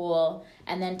that pool,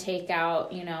 and then take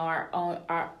out,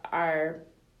 our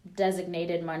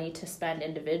designated money to spend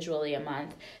individually a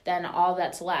month, then all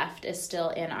that's left is still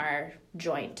in our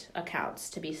joint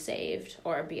accounts to be saved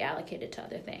or be allocated to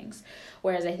other things.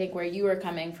 Whereas I think where you were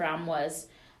coming from was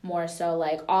more so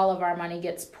like all of our money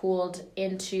gets pooled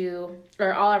into,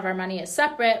 or all of our money is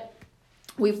separate.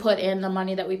 We put in the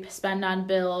money that we spend on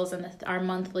bills and our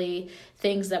monthly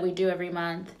things that we do every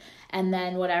month, and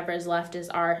then whatever is left is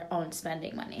our own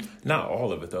spending money. Not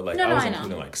all of it though. Like I was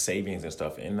including like savings and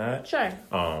stuff in that. Sure.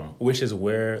 Which is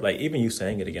where like even you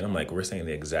saying it again, I'm like we're saying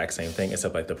the exact same thing,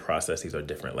 except like the processes are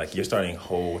different. Like you're starting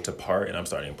whole to part, and I'm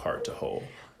starting part to whole.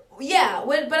 Yeah,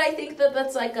 but I think that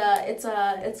that's like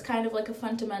it's kind of like a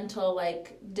fundamental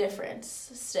like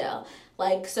difference still.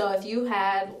 Like, so if you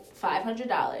had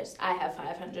 $500, I have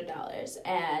 $500,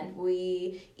 and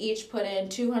we each put in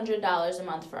 $200 a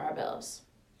month for our bills.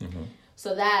 Mm-hmm.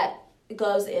 So that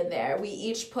goes in there. We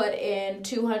each put in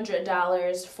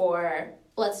 $200 for,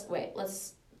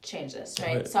 let's change this,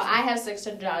 right? So I have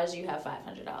 $600, you have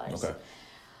 $500. Okay.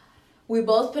 We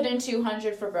both put in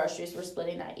 $200 for groceries. We're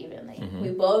splitting that evenly. Mm-hmm. We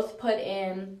both put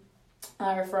in,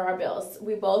 for our bills,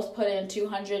 we both put in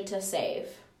 $200 to save.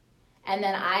 And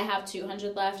then I have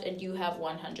 $200 left and you have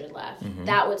 $100 left. Mm-hmm.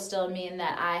 That would still mean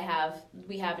that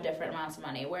we have different amounts of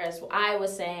money. Whereas what I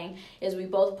was saying is we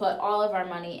both put all of our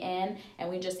money in and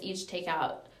we just each take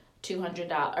out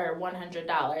 $200 or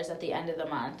 $100 at the end of the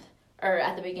month or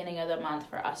at the beginning of the month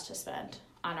for us to spend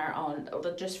on our own,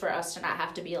 just for us to not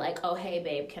have to be like, oh, hey,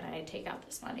 babe, can I take out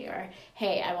this money? Or,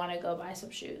 hey, I want to go buy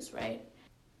some shoes, right?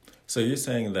 So you're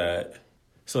saying that,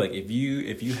 so like if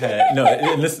you had, no,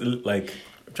 and this, like,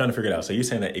 I'm trying to figure it out. So you're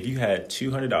saying that if you had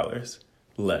 $200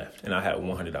 left and I had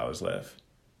 $100 left.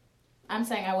 I'm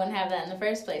saying I wouldn't have that in the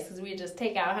first place because we just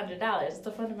take out $100. It's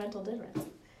a fundamental difference.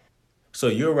 So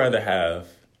you'd rather have,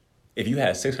 if you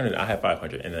had $600, I had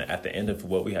 $500, and then at the end of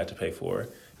what we had to pay for,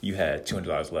 you had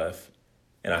 $200 left.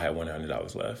 And I had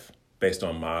 $100 left based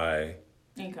on my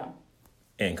income.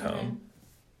 Mm-hmm.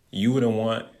 You wouldn't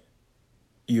want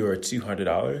your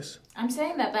 $200? I'm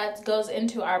saying that goes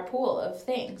into our pool of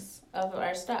things, of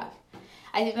our stuff.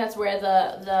 I think that's where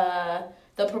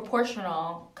the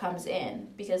proportional comes in,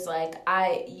 because like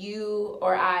you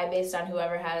or I, based on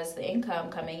whoever has the income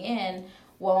coming in,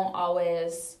 won't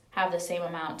always have the same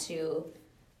amount to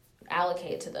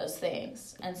allocate to those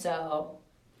things, and so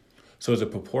is it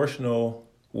proportional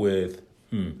with,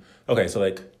 okay, so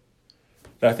like,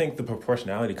 I think the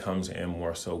proportionality comes in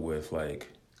more so with like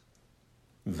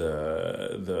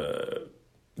the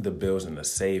bills and the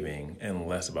saving and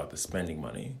less about the spending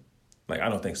money. Like, I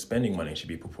don't think spending money should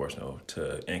be proportional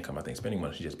to income. I think spending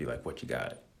money should just be like what you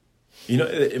got. You know,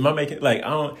 am I making, like, I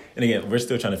don't, and again, we're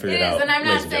still trying to figure it out. And I'm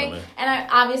not saying,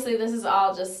 obviously this is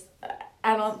all just,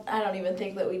 I don't even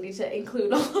think that we need to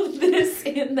include all of this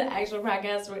in the actual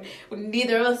podcast.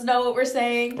 Neither of us know what we're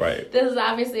saying. Right. This is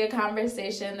obviously a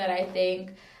conversation that I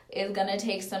think is going to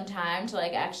take some time to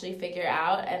like actually figure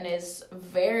out, and is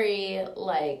very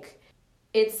like,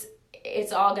 it's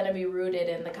all going to be rooted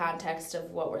in the context of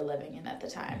what we're living in at the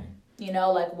time. You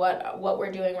know, like what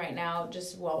we're doing right now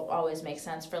just won't always make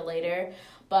sense for later.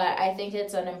 But I think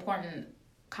it's an important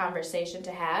conversation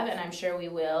to have, and I'm sure we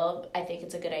will. I think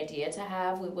it's a good idea to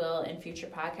have. We will in future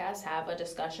podcasts have a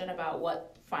discussion about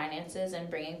what finances and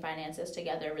bringing finances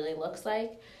together really looks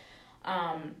like.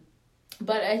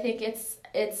 But I think it's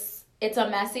a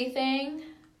messy thing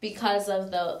because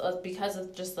of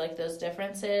just like those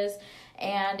differences,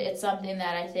 and it's something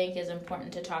that I think is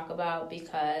important to talk about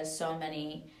because so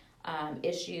many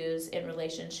issues in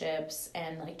relationships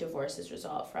and like divorces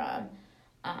result from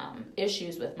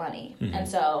issues with money. Mm-hmm. And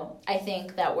so I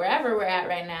think that wherever we're at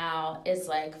right now is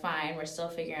like fine, we're still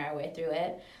figuring our way through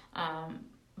it,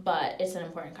 but it's an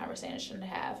important conversation to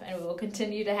have, and we will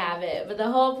continue to have it. But the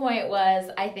whole point was,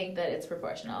 I think that it's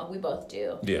proportional. We both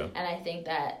do. Yeah. And I think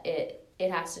that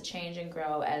it has to change and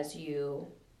grow as you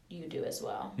do as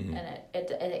well. Mm-hmm. And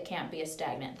it can't be a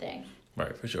stagnant thing.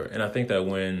 Right, for sure. And I think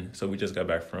that so we just got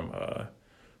back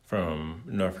from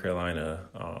North Carolina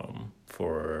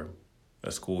for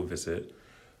a school visit,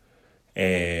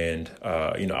 and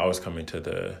I was coming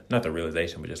to not the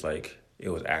realization, but just like it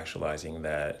was actualizing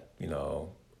that,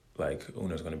 like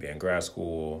Una's going to be in grad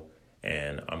school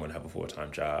and I'm going to have a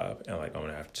full-time job, and like I'm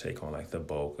going to have to take on like the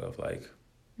bulk of like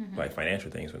mm-hmm. like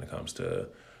financial things when it comes to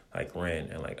like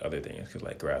rent and like other things, because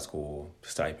like grad school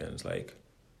stipends like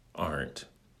aren't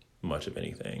much of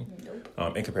anything.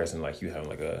 Nope. In comparison, like you having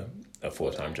like a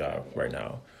full-time job right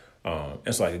now.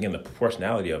 And so like, again, the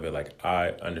proportionality of it, like I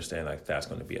understand like that's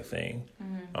going to be a thing.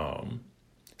 Mm-hmm.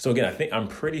 So again, I'm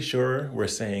pretty sure we're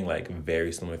saying like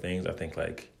very similar things. I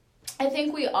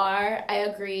think we are. I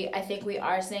agree. I think we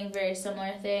are saying very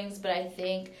similar things, but I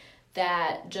think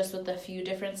that just with the few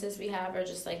differences we have, or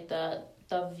just like the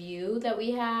view that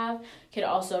we have, could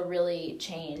also really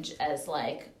change as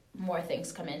like more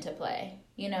things come into play.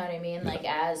 You know what I mean? Yeah. Like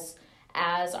as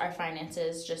our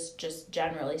finances just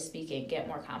generally speaking get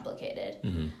more complicated,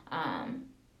 mm-hmm.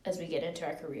 As we get into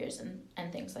our careers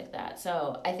and things like that.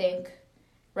 So I think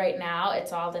right now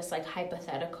it's all this like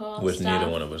hypothetical which stuff.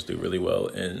 Neither one of us do really well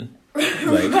in like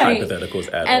right. Hypotheticals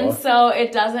at all. And so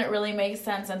it doesn't really make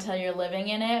sense until you're living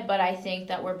in it, but I think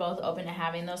that we're both open to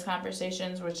having those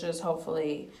conversations, which is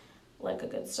hopefully like a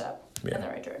good step. in the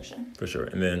right direction. For sure.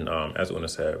 And then, as Una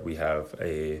said, we have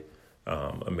a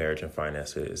marriage and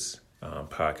finances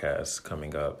podcast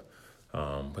coming up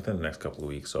within the next couple of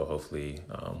weeks. So hopefully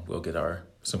we'll get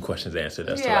some questions answered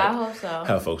as to I hope so.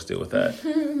 how folks deal with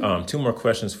that. 2 more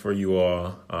questions for you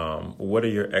all. What are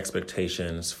your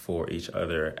expectations for each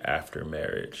other after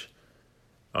marriage?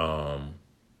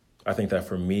 I think that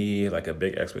for me, like a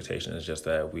big expectation is just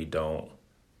that we don't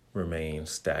remain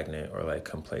stagnant or like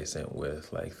complacent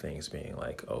with like things being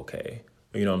like okay,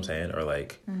 you know what I'm saying, or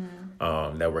like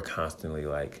that we're constantly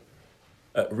like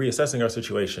reassessing our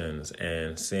situations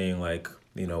and seeing like,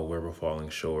 you know, where we're falling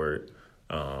short,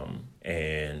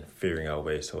 and figuring out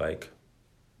ways to like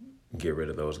get rid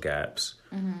of those gaps.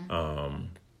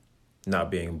 Not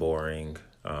being boring.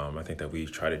 I think that we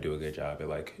try to do a good job at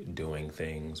like doing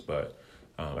things, but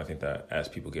I think that as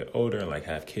people get older and like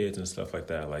have kids and stuff like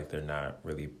that, like they're not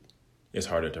really, it's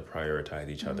harder to prioritize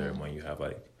each other when you have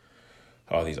like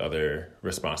all these other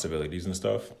responsibilities and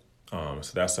stuff.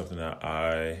 So that's something that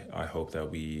I hope that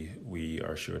we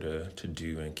are sure to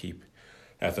do and keep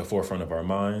at the forefront of our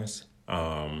minds.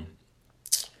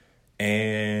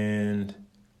 And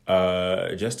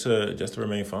just to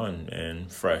remain fun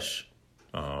and fresh.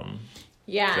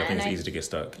 Yeah. I think it's easy to get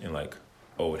stuck in like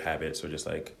old habits or just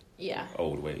like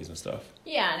old ways and stuff.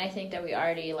 Yeah, and I think that we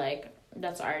already like,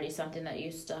 that's already something that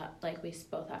you still like we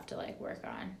both have to like work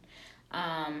on.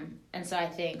 And so I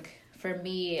think for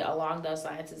me along those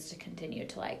lines is to continue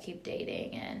to like keep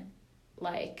dating and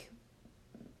like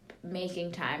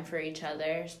making time for each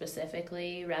other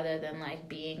specifically rather than like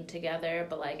being together,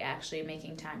 but like actually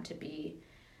making time to be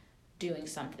doing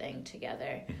something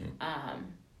together.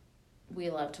 We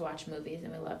love to watch movies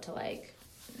and we love to like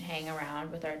hang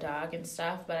around with our dog and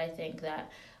stuff, but I think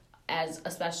that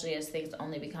especially as things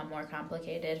only become more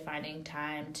complicated, finding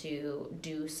time to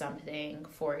do something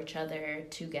for each other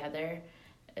together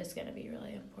is going to be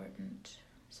really important.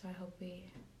 So I hope same.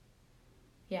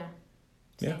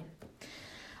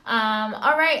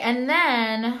 All right, and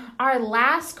then our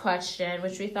last question,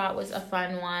 which we thought was a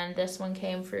fun one. This one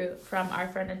came from our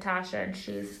friend Natasha, and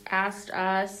she's asked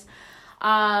us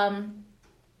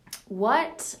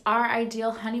what our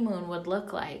ideal honeymoon would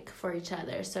look like for each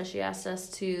other. So she asked us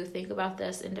to think about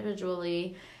this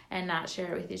individually and not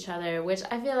share it with each other, which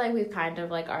I feel like we've kind of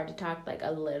like already talked like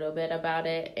a little bit about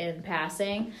it in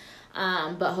passing,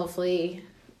 but hopefully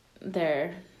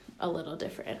they're a little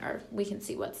different or we can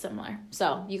see what's similar.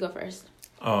 So you go first.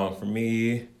 For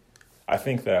me, I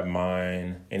think that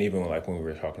mine, and even like when we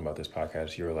were talking about this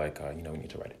podcast, you were like, we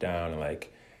need to write it down and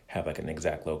like have like an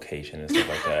exact location and stuff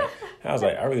like that. And I was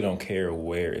like, I really don't care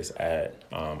where it's at.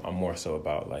 I'm more so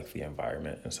about like the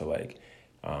environment. And so like,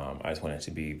 I just want it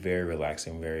to be very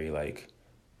relaxing, very like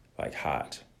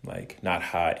hot, like not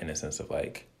hot in the sense of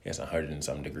like it's 100 and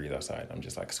some degrees outside. I'm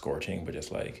just like scorching, but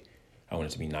just like, I want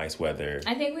it to be nice weather.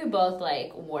 I think we both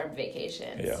like warm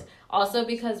vacations. Yeah. Also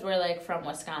because we're like from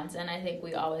Wisconsin, I think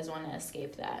we always want to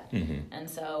escape that. And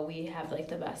so we have like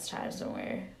the best times when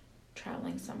we're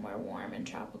traveling somewhere warm and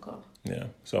tropical. Yeah.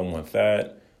 So I want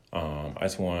that. I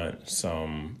just want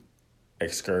some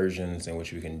excursions in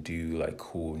which we can do like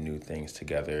cool new things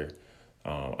together.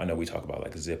 I know we talk about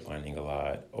like zip lining a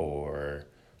lot or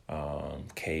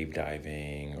cave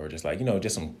diving or just like,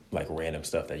 just some like random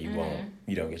stuff that you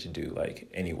don't get to do like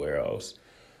anywhere else.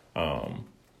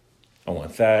 I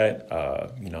want that.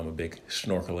 I'm a big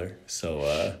snorkeler.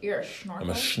 So you're a snorkeler? I'm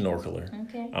a snorkeler.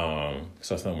 Okay.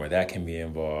 So somewhere that can be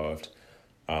involved.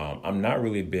 I'm not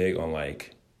really big on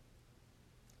like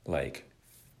I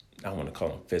don't want to call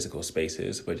them physical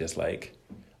spaces, but just like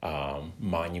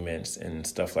monuments and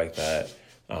stuff like that.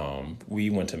 We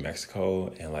went to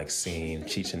Mexico and like seen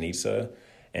Chichen Itza,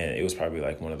 and it was probably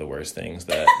like one of the worst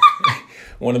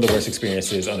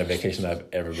experiences on a vacation I've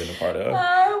ever been a part of.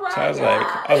 Oh my God. So I was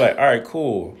like, all right,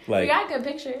 cool. Like, we got good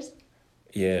pictures.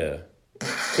 Yeah.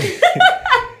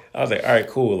 I was like, all right,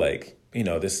 cool. Like,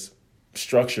 this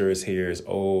structure is here, is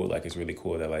old. Like, it's really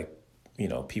cool that like,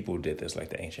 people did this, like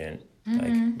the ancient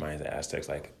like Mayans and Aztecs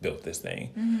like built this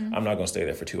thing. I'm not gonna stay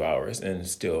there for 2 hours and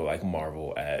still like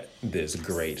marvel at this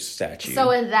great statue. So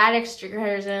with that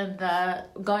excursion,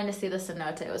 going to see the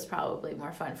cenote was probably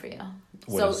more fun for you.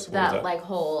 What is that like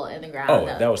hole in the ground? Oh,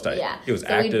 that was tight. Yeah, it was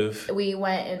active. We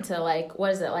went into like,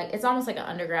 what is it like? It's almost like an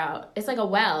underground. It's like a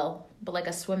well, but like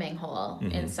a swimming hole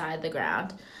inside the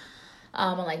ground.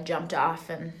 And like jumped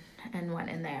off and went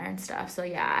in there and stuff. So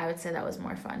yeah, I would say that was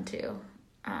more fun too.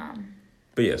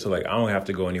 But yeah, so like I don't have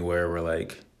to go anywhere where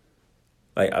like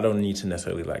I don't need to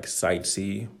necessarily like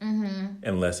sightsee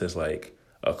unless it's like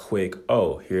a quick,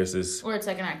 oh, here's this. Or it's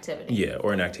like an activity. Yeah,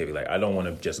 or an activity. Like, I don't want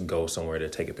to just go somewhere to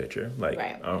take a picture. Like,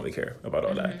 Right. I don't really care about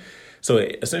all that. So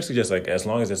essentially just like, as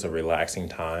long as it's a relaxing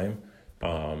time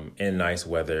in nice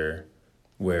weather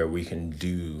where we can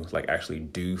actually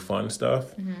do fun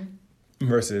stuff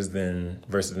versus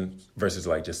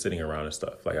like just sitting around and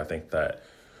stuff. Like, I think that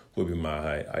would be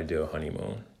my ideal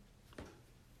honeymoon.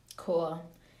 Cool.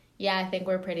 Yeah, I think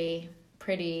we're pretty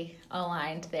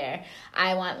aligned there.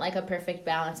 I want like a perfect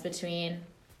balance between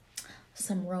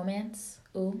some romance,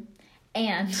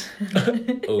 and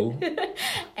Ooh.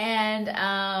 and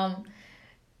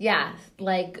yeah,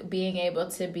 like being able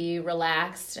to be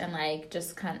relaxed and like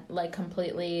just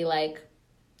completely like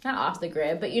not off the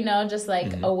grid, but just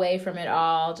like away from it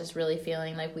all, just really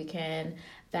feeling like we can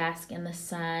bask in the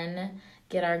sun,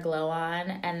 get our glow on,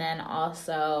 and then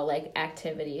also like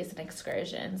activities and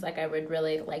excursions. Like I would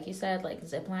really, like you said, like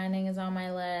zip lining is on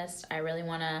my list. I really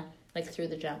want to like through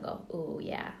the jungle. Ooh,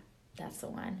 yeah, that's the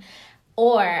one.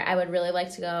 Or I would really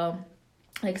like to go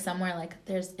like somewhere like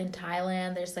there's in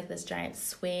Thailand, there's like this giant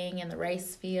swing in the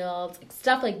rice fields, like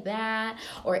stuff like that,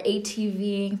 or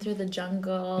ATVing through the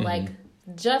jungle, like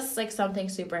just like something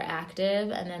super active,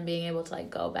 and then being able to like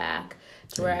go back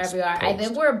to wherever you are. I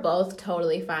think we're both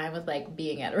totally fine with like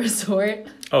being at a resort.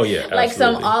 Oh yeah, absolutely. Like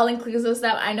some all-inclusive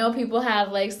stuff. I know people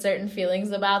have like certain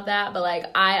feelings about that, but like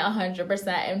I 100%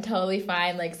 am totally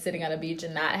fine like sitting on a beach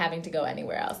and not having to go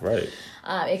anywhere else. Right.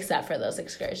 Except for those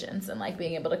excursions and like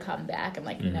being able to come back and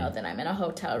like know that I'm in a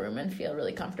hotel room and feel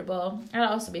really comfortable. I'd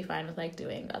also be fine with like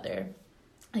doing other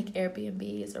like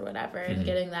Airbnbs or whatever and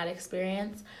getting that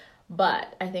experience.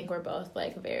 But I think we're both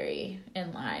like very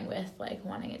in line with like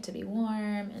wanting it to be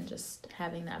warm and just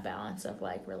having that balance of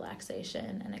like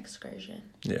relaxation and excursion.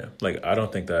 Yeah. Like, I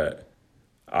don't think that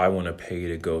I want to pay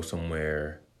to go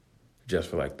somewhere just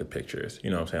for like the pictures. You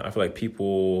know what I'm saying? I feel like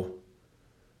people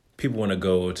want to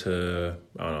go to,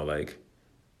 I don't know, like,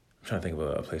 I'm trying to think of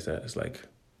a place that is like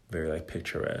very like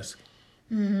picturesque.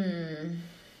 Anyway,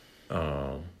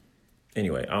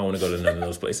 I don't want to go to none of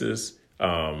those places.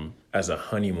 As a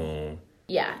honeymoon.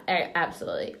 Yeah,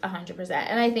 absolutely, 100%.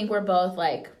 And I think we're both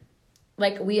I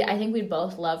think we'd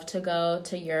both love to go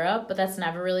to Europe, but that's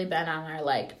never really been on our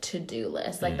like to-do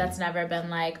list. Like that's never been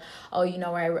like, oh, you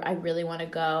know where I really want to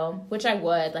go, which I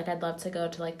would. Like I'd love to go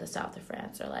to like the south of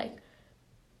France or like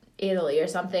Italy or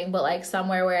something, but like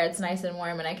somewhere where it's nice and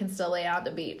warm and I can still lay out on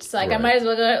the beach. So like right. I might as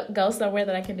well go somewhere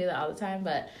that I can do that all the time,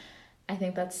 but I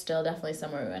think that's still definitely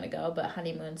somewhere we want to go, but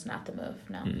honeymoon's not the move.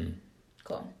 No.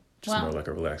 Cool. Just more like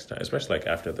a relaxed time, especially like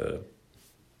after the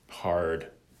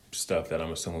hard stuff that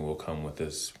I'm assuming will come with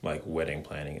this like wedding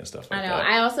planning and stuff like that. I know.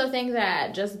 I also think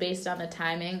that just based on the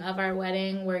timing of our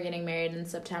wedding, we're getting married in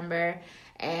September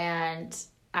and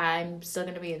I'm still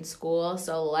going to be in school.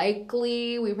 So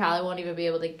likely we probably won't even be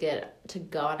able to get to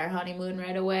go on our honeymoon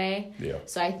right away. Yeah.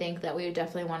 So I think that we would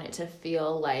definitely want it to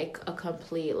feel like a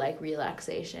complete like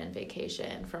relaxation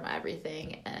vacation from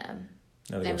everything. And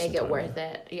make it worth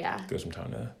it. Yeah. Give some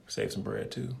time to save some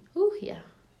bread too. Ooh, yeah.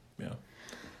 Yeah.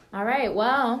 All right.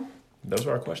 Well, those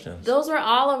were our questions. Those were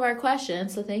all of our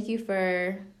questions. So thank you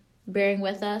for bearing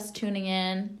with us, tuning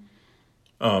in.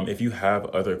 If you have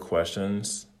other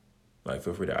questions, like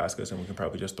feel free to ask us and we can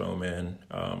probably just throw them in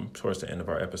towards the end of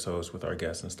our episodes with our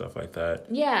guests and stuff like that.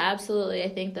 Yeah, absolutely. I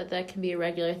think that can be a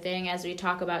regular thing as we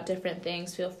talk about different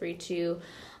things. Feel free to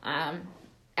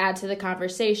add to the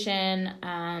conversation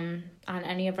on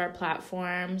any of our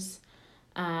platforms,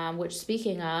 which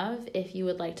speaking of, if you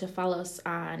would like to follow us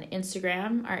on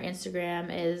Instagram, our Instagram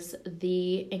is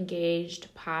The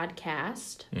Engaged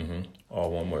Podcast.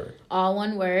 All one word. All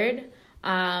one word.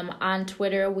 On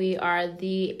Twitter, we are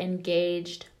The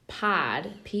Engaged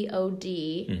Pod, Pod.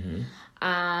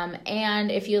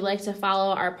 And if you'd like to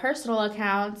follow our personal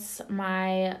accounts,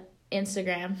 my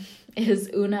Instagram is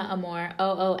Una Amor,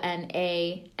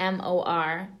 OONAMOR.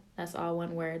 That's all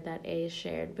one word. That A is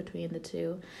shared between the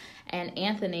two. And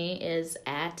Anthony is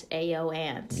at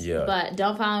AOAnt. Yeah. But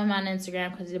don't follow him on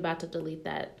Instagram because he's about to delete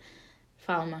that.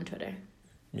 Follow him on Twitter.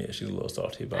 Yeah, she's a little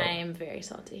salty about it. I am very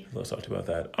salty. A little salty about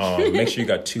that. Make sure you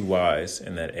got 2 Y's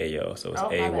in that AO. So it's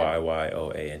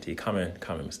AYYOANT.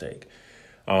 Common mistake.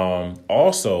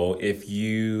 Also, if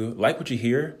you like what you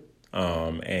hear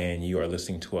and you are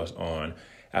listening to us on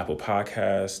Apple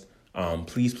Podcasts,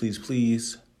 please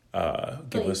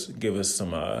give us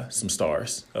some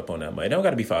stars up on that. It don't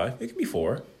got to be 5. It can be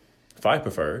 4. 5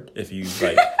 preferred if you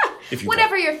like.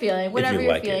 Whatever you're feeling.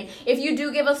 If you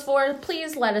do give us 4,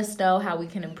 please let us know how we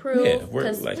can improve. Yeah, we'd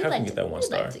like to get that 1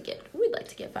 star. We'd like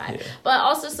to get 5. Yeah. But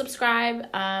also subscribe.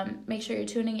 Make sure you're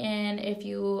tuning in if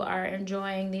you are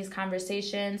enjoying these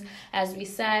conversations. As we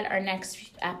said, our next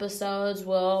episodes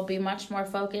will be much more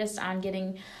focused on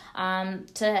getting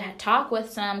to talk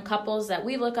with some couples that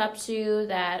we look up to,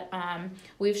 that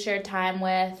we've shared time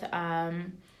with.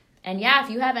 And yeah, if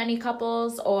you have any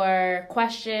couples or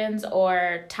questions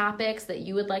or topics that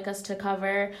you would like us to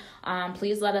cover,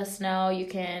 please let us know. You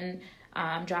can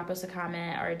drop us a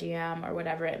comment or a DM or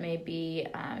whatever it may be,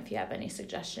 if you have any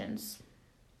suggestions.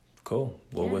 Cool.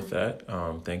 Well, with that,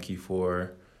 thank you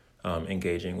for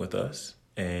engaging with us,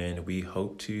 and we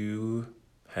hope to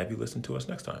have you listen to us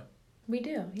next time. We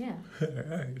do, yeah.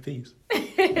 All right, peace.